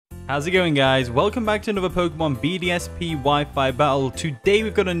How's it going, guys? Welcome back to another Pokemon BDSP Wi-Fi battle. Today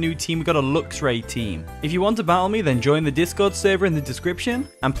we've got a new team, we've got a Luxray team. If you want to battle me, then join the Discord server in the description.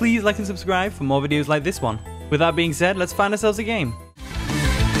 And please like and subscribe for more videos like this one. With that being said, let's find ourselves a game.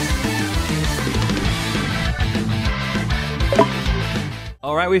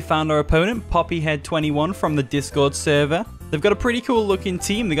 Alright, we found our opponent, Poppyhead21 from the Discord server. They've got a pretty cool looking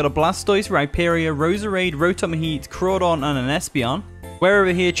team. They've got a Blastoise, Rhyperior, Roserade, Rotom-Heat, Crawdon, and an Espeon. We're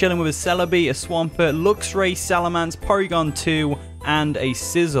over here chilling with a Celebi, a Swampert, Luxray, Salamence, Porygon 2, and a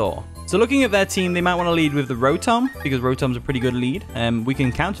Scizor. So looking at their team, they might want to lead with the Rotom, because Rotom's a pretty good lead. We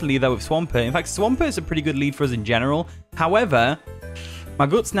can counter lead that with Swampert. In fact, Swampert's a pretty good lead for us in general. However, my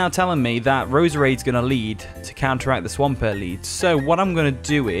gut's now telling me that Roserade's going to lead to counteract the Swampert lead. So what I'm going to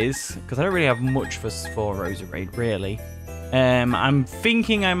do is, because I don't really have much for Roserade, really. I'm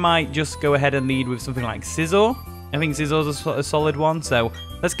thinking I might just go ahead and lead with something like Scizor. I think Scizor's a solid one, so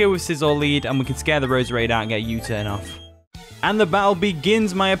let's go with Scizor lead, and we can scare the Roserade out and get a U-turn off. And the battle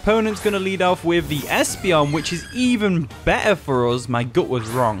begins. My opponent's going to lead off with the Espeon, which is even better for us. My gut was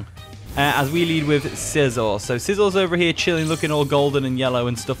wrong. As we lead with Scizor. So Scizor's over here chilling, looking all golden and yellow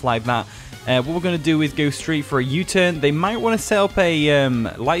and stuff like that. What we're going to do is go straight for a U-turn. They might want to set up a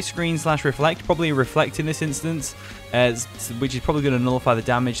light screen / reflect, probably a reflect in this instance, which is probably going to nullify the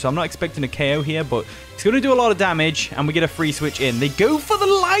damage. So I'm not expecting a KO here, but it's going to do a lot of damage, and we get a free switch in. They go for the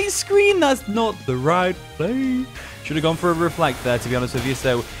light screen. That's not the right play. Should have gone for a reflect there, to be honest with you.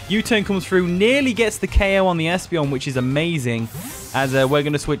 So U-turn comes through, nearly gets the KO on the Espeon, which is amazing. As we're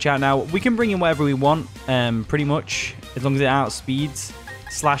going to switch out now. We can bring in whatever we want, pretty much, as long as it outspeeds.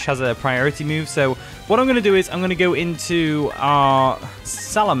 Slash has a priority move. So what I'm going to do is I'm going to go into our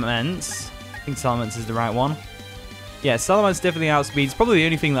Salamence. I think Salamence is the right one. Yeah, Salamence definitely outspeeds. Probably the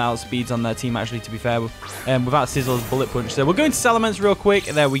only thing that outspeeds on their team, actually, to be fair, without Scizor's Bullet Punch. So we're going to Salamence real quick.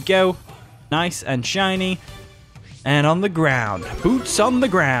 There we go. Nice and shiny. And on the ground. Boots on the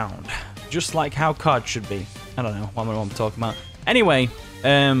ground. Just like how cards should be. I don't know what I'm talking about. Anyway,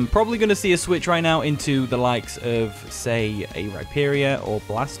 probably going to see a switch right now into the likes of, say, a Rhyperior or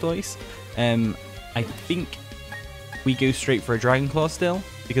Blastoise. I think we go straight for a Dragon Claw still,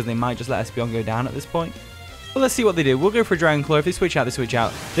 because they might just let Espeon go down at this point. But let's see what they do. We'll go for a Dragon Claw. If they switch out, they switch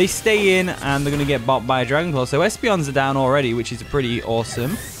out. They stay in, and they're going to get bopped by a Dragon Claw. So Espeons are down already, which is pretty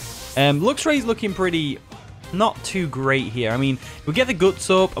awesome. Luxray's looking pretty not too great here. I mean, we get the Guts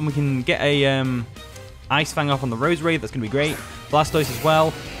up, and we can get a Ice Fang off on the Roserade. That's going to be great. Blastoise as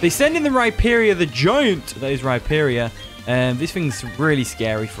well. They send in the Rhyperior, the giant that is Rhyperior. This thing's really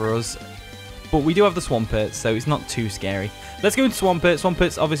scary for us. But we do have the Swampert, so it's not too scary. Let's go into Swampert.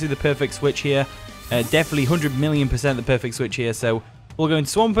 Swampert's obviously the perfect switch here. Definitely 100,000,000% the perfect switch here. So we'll go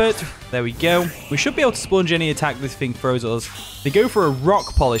into Swampert. There we go. We should be able to sponge any attack this thing throws at us. They go for a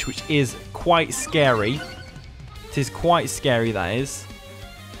Rock Polish, which is quite scary. It is quite scary, that is.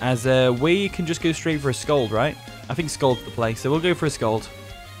 As we can just go straight for a Scald, right? I think Scald's the play, so we'll go for a Scald.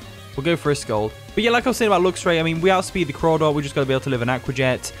 We'll go for a Scald. But yeah, like I was saying about Luxray, I mean, we outspeed the Crawdon. We just got to be able to live an Aqua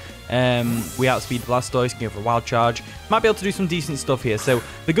Jet. We outspeed Blastoise, can go for a Wild Charge. Might be able to do some decent stuff here. So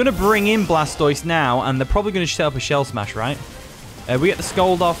they're going to bring in Blastoise now, and they're probably going to set up a Shell Smash, right? We get the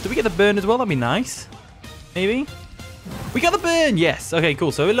Scald off. Do we get the burn as well? That'd be nice. Maybe? We got the burn! Yes. Okay,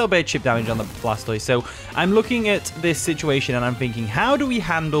 cool. So a little bit of chip damage on the Blastoise. So I'm looking at this situation, and I'm thinking, how do we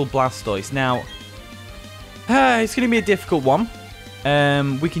handle Blastoise? Now, it's going to be a difficult one.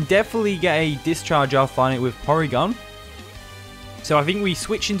 We can definitely get a discharge off on it with Porygon. So I think we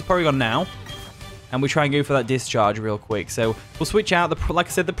switch into Porygon now, and we try and go for that discharge real quick. So we'll switch out. Like I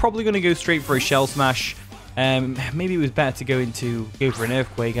said, they're probably going to go straight for a Shell Smash. Maybe it was better to go for an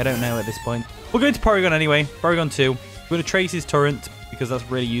Earthquake. I don't know at this point. We'll go into Porygon anyway. Porygon 2. We're going to trace his Torrent, because that's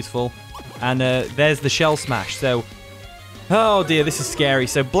really useful. And there's the Shell Smash. So, oh dear, this is scary.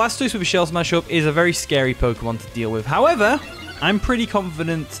 So Blastoise with a Shell Smash up is a very scary Pokemon to deal with. However, I'm pretty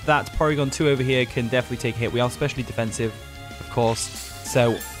confident that Porygon 2 over here can definitely take a hit. We are especially defensive, of course.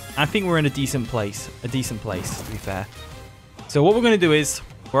 So I think we're in a decent place. A decent place, to be fair. So what we're going to do is,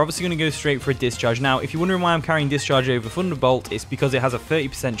 we're obviously going to go straight for a Discharge. Now, if you're wondering why I'm carrying Discharge over Thunderbolt, it's because it has a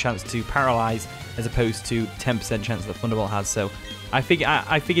 30% chance to paralyze as opposed to 10% chance that Thunderbolt has. So I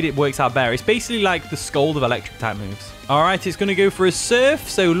figured it works out better. It's basically like the Scald of electric type moves. Alright, it's going to go for a Surf.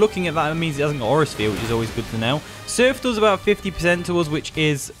 So looking at that, it means it hasn't got Aura Sphere, which is always good to know. Surf does about 50% to us, which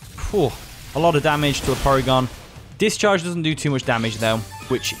is a lot of damage to a Porygon. Discharge doesn't do too much damage, though,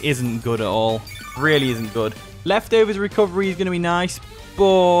 which isn't good at all. Really isn't good. Leftovers recovery is going to be nice,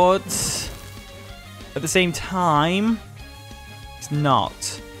 but at the same time, it's not.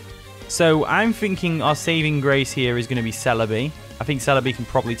 So I'm thinking our saving grace here is going to be Celebi. I think Celebi can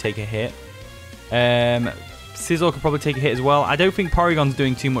probably take a hit. Scizor could probably take a hit as well. I don't think Porygon's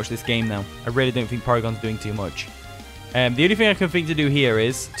doing too much this game, though. I really don't think Porygon's doing too much. The only thing I can think to do here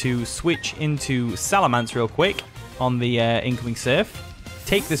is to switch into Salamence real quick on the incoming Surf.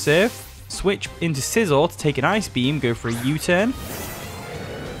 Take the Surf, switch into Scizor to take an Ice Beam, go for a U-turn,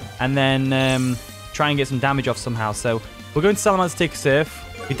 and then try and get some damage off somehow. So we're going to Salamence to take a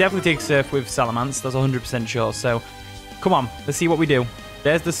Surf. We definitely take a Surf with Salamence, that's 100% sure. So come on, let's see what we do.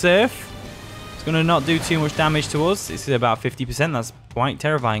 There's the Surf. It's going to not do too much damage to us. It's about 50%. That's quite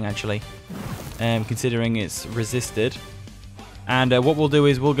terrifying, actually, considering it's resisted. And what we'll do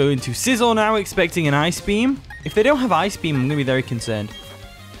is we'll go into Scizor now, expecting an Ice Beam. If they don't have Ice Beam, I'm going to be very concerned.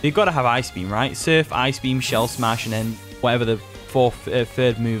 They've got to have Ice Beam, right? Surf, Ice Beam, Shell Smash, and then whatever the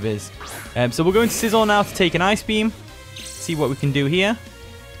third move is. So we'll go into Scizor now to take an Ice Beam. See what we can do here.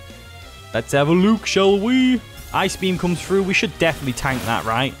 Let's have a look, shall we? Ice Beam comes through. We should definitely tank that,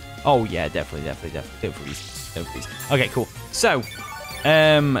 right? Oh, yeah, definitely. Don't freeze. Don't freeze. Okay, cool. So,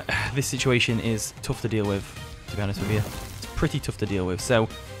 this situation is tough to deal with, to be honest with you. It's pretty tough to deal with. So,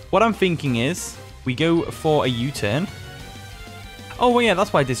 what I'm thinking is we go for a U-turn. Oh, well, yeah,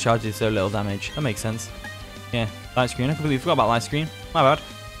 that's why Discharge did so little damage. That makes sense. Yeah, light screen. I completely forgot about light screen. My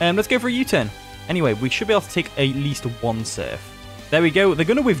bad. Let's go for a U-turn. Anyway, we should be able to take at least one Surf. There we go. They're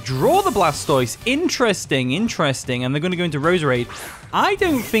going to withdraw the Blastoise. Interesting. And they're going to go into Roserade. I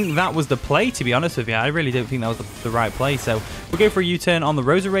don't think that was the play, to be honest with you. I really don't think that was the right play. So we'll go for a U-turn on the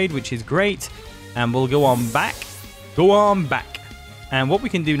Roserade, which is great. And we'll go on back. And what we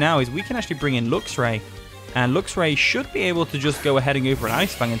can do now is we can actually bring in Luxray. And Luxray should be able to just go ahead and go for an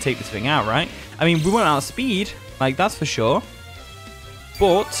Ice Fang and take this thing out, right? I mean, we won't outspeed, like, that's for sure.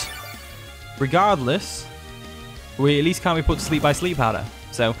 But regardless, we at least can't be put to sleep by Sleep Powder.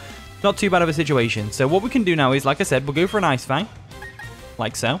 So, not too bad of a situation. So, what we can do now is, like I said, we'll go for an Ice Fang.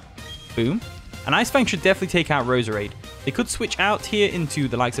 Like so. Boom. An Ice Fang should definitely take out Roserade. They could switch out here into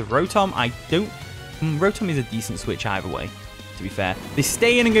the likes of Rotom. Rotom is a decent switch either way, to be fair. They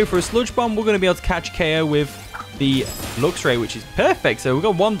stay in and go for a Sludge Bomb. We're going to be able to catch KO with the Luxray, which is perfect. So, we've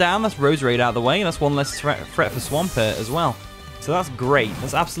got one down. That's Roserade out of the way. And that's one less threat for Swampert as well. So, that's great.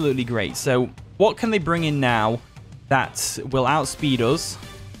 That's absolutely great. So, what can they bring in now that will outspeed us?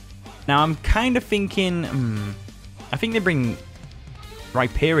 Now, I'm kind of thinking, I think they bring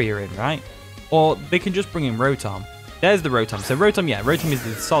Rhyperior in, right? Or they can just bring in Rotom. There's the Rotom. So Rotom, yeah, Rotom is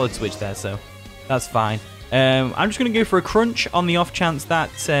the solid switch there, so that's fine. I'm just going to go for a Crunch on the off chance that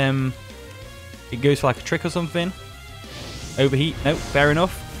it goes for like a Trick or something. Overheat, nope, fair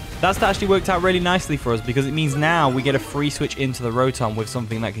enough. That's actually worked out really nicely for us because it means now we get a free switch into the Rotom with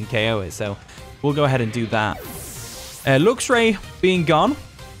something that can KO it. So we'll go ahead and do that. Luxray being gone,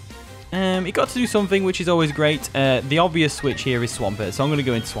 it got to do something which is always great. The obvious switch here is Swampert, so I'm going to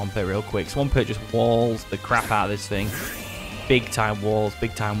go into Swampert real quick. Swampert just walls the crap out of this thing. Big time walls.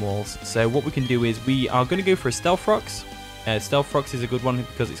 So what we can do is we are going to go for a Stealth Rocks. Stealth Rocks is a good one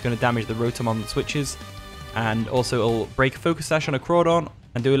because it's going to damage the Rotom on the switches. And also it'll break a Focus Sash on a Crawdon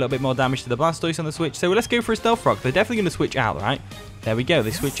and do a little bit more damage to the Blastoise on the switch. So let's go for a Stealth Rock. They're definitely going to switch out, right? There we go.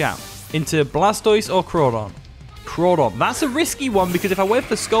 They switch out into Blastoise or Crawdon. Crawdon. That's a risky one because if I went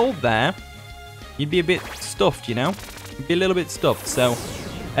for Scald there, you'd be a bit stuffed, you know? You'd be a little bit stuffed. So,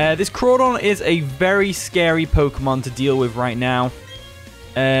 this Crawdon is a very scary Pokemon to deal with right now.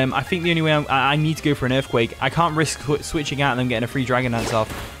 I think the only way I need to go for an Earthquake. I can't risk switching out and then getting a free Dragon Dance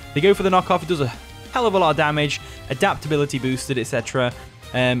off. They go for the knockoff. It does a hell of a lot of damage. Adaptability boosted, etc.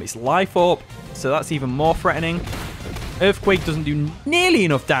 It's Life Orb, so that's even more threatening. Earthquake doesn't do nearly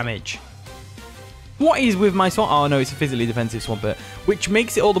enough damage. What is with my Swampert? Oh no, it's a physically defensive Swampert, which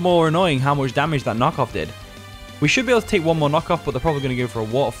makes it all the more annoying how much damage that knockoff did. We should be able to take one more knockoff, but they're probably going to go for a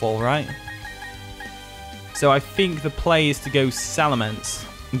Waterfall, right? So I think the play is to go Salamence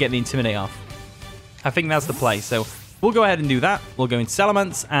and get the Intimidate off. I think that's the play, so we'll go ahead and do that. We'll go into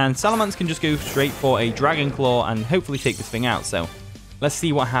Salamence, and Salamence can just go straight for a Dragon Claw and hopefully take this thing out. So let's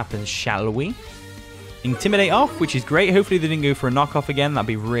see what happens, shall we? Intimidate off, which is great. Hopefully they didn't go for a knockoff again. That'd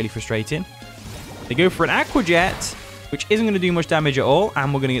be really frustrating. They go for an Aqua Jet, which isn't going to do much damage at all,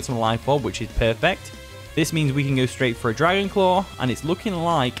 and we're going to get some Life Orb, which is perfect. This means we can go straight for a Dragon Claw, and it's looking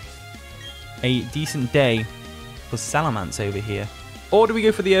like a decent day for Salamence over here. Or do we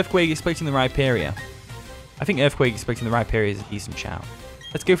go for the Earthquake, expecting the Rhyperior? I think Earthquake, expecting the Rhyperior is a decent shout.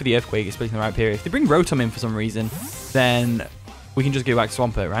 Let's go for the Earthquake, expecting the Rhyperior. If they bring Rotom in for some reason, then we can just go back to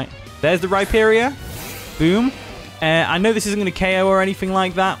Swampert, right? There's the Rhyperior. Boom. I know this isn't going to KO or anything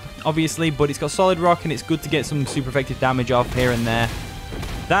like that, obviously, but it's got Solid Rock, and it's good to get some super effective damage off here and there.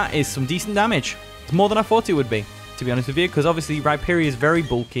 That is some decent damage. It's more than I thought it would be, to be honest with you, because obviously Rhyperior is very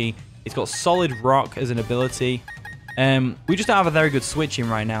bulky. It's got solid rock as an ability. We just don't have a very good switch in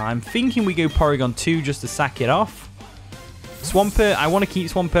right now. I'm thinking we go Porygon 2 just to sack it off. Swampert, I want to keep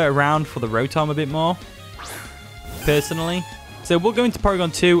Swampert around for the Rotom a bit more, personally. So we'll go into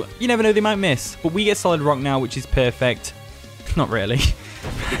Porygon 2. You never know, they might miss. But we get Solid Rock now, which is perfect. Not really.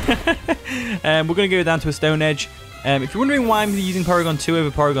 We're going to go down to a Stone Edge. If you're wondering why I'm using Porygon 2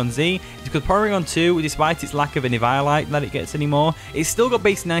 over Porygon Z, it's because Porygon 2, despite its lack of an Eviolite that it gets anymore, it's still got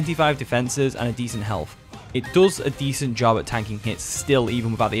base 95 defenses and a decent health. It does a decent job at tanking hits still,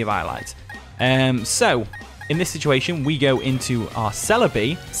 even without the Eviolite. So, in this situation, we go into our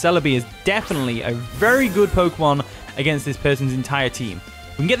Celebi. Celebi is definitely a very good Pokemon against this person's entire team.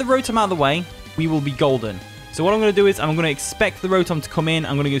 We can get the Rotom out of the way, we will be golden. So what I'm going to do is I'm going to expect the Rotom to come in.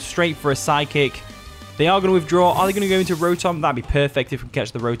 I'm going to go straight for a Psychic. They are going to withdraw. Are they going to go into Rotom? That'd be perfect if we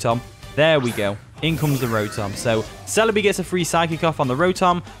catch the Rotom. There we go. In comes the Rotom. So Celebi gets a free Psychic off on the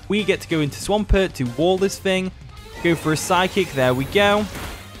Rotom. We get to go into Swampert to wall this thing. Go for a Psychic. There we go.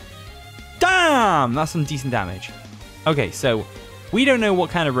 Damn! That's some decent damage. Okay, so we don't know what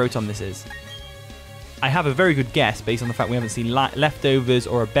kind of Rotom this is. I have a very good guess based on the fact we haven't seen leftovers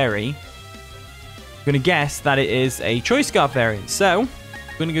or a berry. I'm going to guess that it is a Choice Scarf variant. So,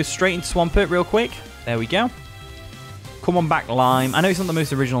 we're going to go straight into Swampert real quick. There we go. Come on back, Lime. I know it's not the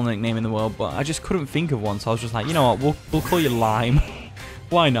most original nickname in the world, but I just couldn't think of one. So I was just like, you know what, we'll call you Lime.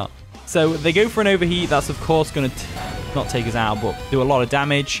 Why not? So, they go for an Overheat. That's, of course, going to not take us out, but do a lot of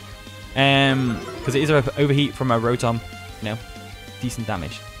damage. Because it is an Overheat from a Rotom. You know, decent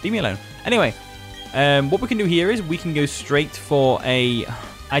damage. Leave me alone. Anyway, what we can do here is we can go straight for a...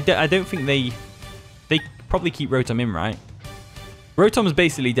 I don't think they probably keep Rotom in, right? Rotom's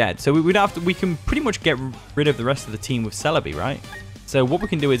basically dead, so we can pretty much get rid of the rest of the team with Celebi, right? So what we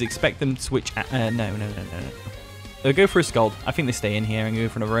can do is expect them to switch... No. They'll go for a Scald. I think they stay in here and go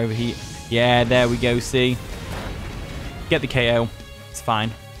for another Overheat. Yeah, there we go, see? Get the KO. It's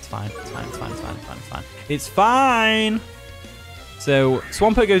fine. It's fine. It's fine! So,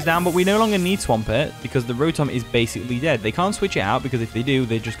 Swampert goes down, but we no longer need Swampert because the Rotom is basically dead. They can't switch it out because if they do,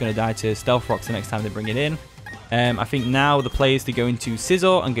 they're just going to die to Stealth Rocks the next time they bring it in. I think now the play is to go into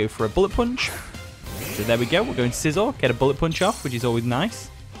Scizor and go for a Bullet Punch. So there we go. We're going Scizor, get a Bullet Punch off, which is always nice.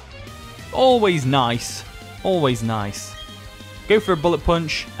 Always nice. Always nice. Go for a Bullet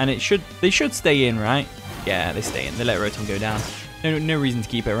Punch, and they should stay in, right? Yeah, they stay in. They let Rotom go down. No reason to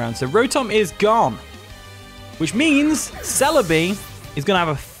keep it around. So Rotom is gone. Which means Celebi is going to have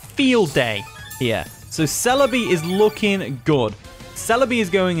a field day here. So Celebi is looking good. Celebi is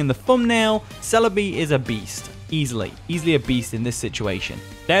going in the thumbnail. Celebi is a beast. Easily a beast in this situation.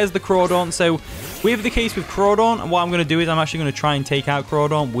 There's the Crawdaunt. So we have the case with Crawdaunt. And what I'm going to do is I'm actually going to try and take out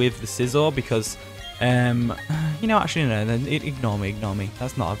Crawdaunt with the Scizor. Because, you know, actually, no. Ignore me.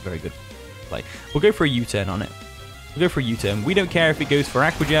 That's not a very good play. We'll go for a U-turn on it. We'll go for a U-turn. We don't care if it goes for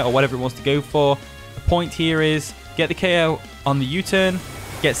Aqua Jet or whatever it wants to go for. The point here is get the KO on the U-turn,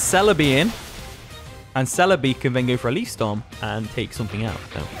 get Celebi in, and Celebi can then go for a Leaf Storm and take something out.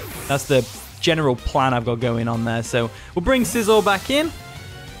 So that's the general plan I've got going on there. So we'll bring Scizor back in.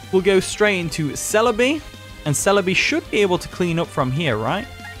 We'll go straight into Celebi, and Celebi should be able to clean up from here, right?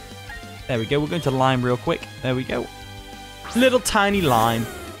 There we go. We're going to Lime real quick. There we go. Little tiny Lime.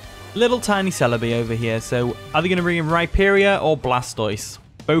 Little tiny Celebi over here. So are they going to bring in Rhyperior or Blastoise?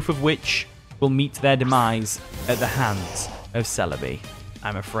 Both of which will meet their demise at the hands of Celebi,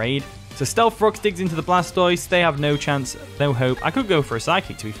 I'm afraid. So Stealth Rocks digs into the Blastoise. They have no chance, no hope. I could go for a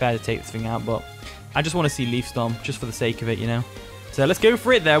Psychic, to be fair, to take this thing out, but I just want to see Leaf Storm, just for the sake of it, you know. So let's go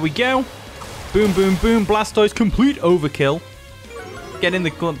for it. There we go. Boom, boom, boom. Blastoise, complete overkill. Getting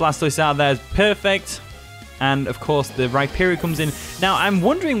the Blastoise out there is perfect. And, of course, the Rhyperior comes in. Now, I'm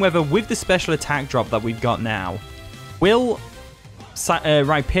wondering whether with the special attack drop that we've got now, will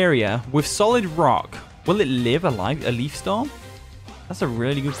Rhyperior with Solid Rock, will it live a Leaf Storm? That's a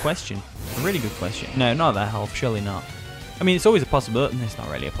really good question. A really good question. No, not that health. Surely not. I mean, it's always a possibility. It's not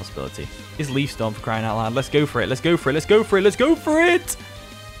really a possibility. It's Leaf Storm, for crying out loud. Let's go for it. Let's go for it. Let's go for it. Let's go for it.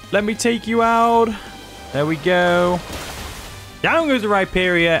 Let me take you out. There we go. Down goes the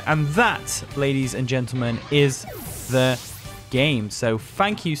Rhyperior. And that, ladies and gentlemen, is the game. So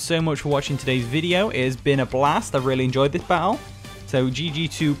thank you so much for watching today's video. It has been a blast. I really enjoyed this battle. So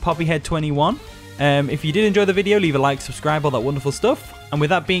GG to Poppyhead21. If you did enjoy the video, leave a like, subscribe, all that wonderful stuff. And with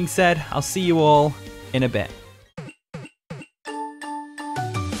that being said, I'll see you all in a bit.